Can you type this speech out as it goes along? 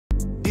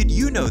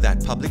you know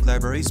that public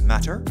libraries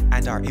matter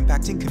and are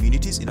impacting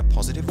communities in a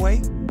positive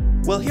way?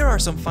 Well, here are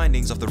some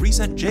findings of the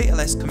recent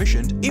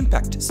JLS-commissioned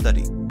Impact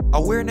Study.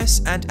 Awareness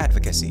and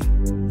advocacy.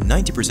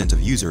 90%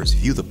 of users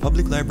view the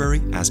public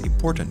library as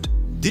important.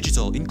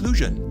 Digital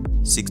inclusion.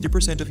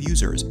 60% of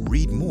users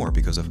read more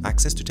because of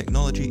access to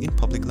technology in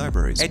public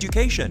libraries.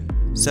 Education.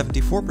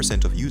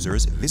 74% of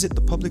users visit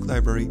the public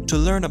library to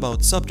learn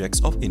about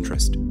subjects of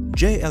interest.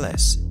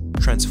 JLS.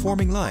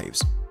 Transforming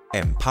lives.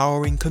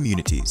 Empowering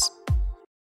communities.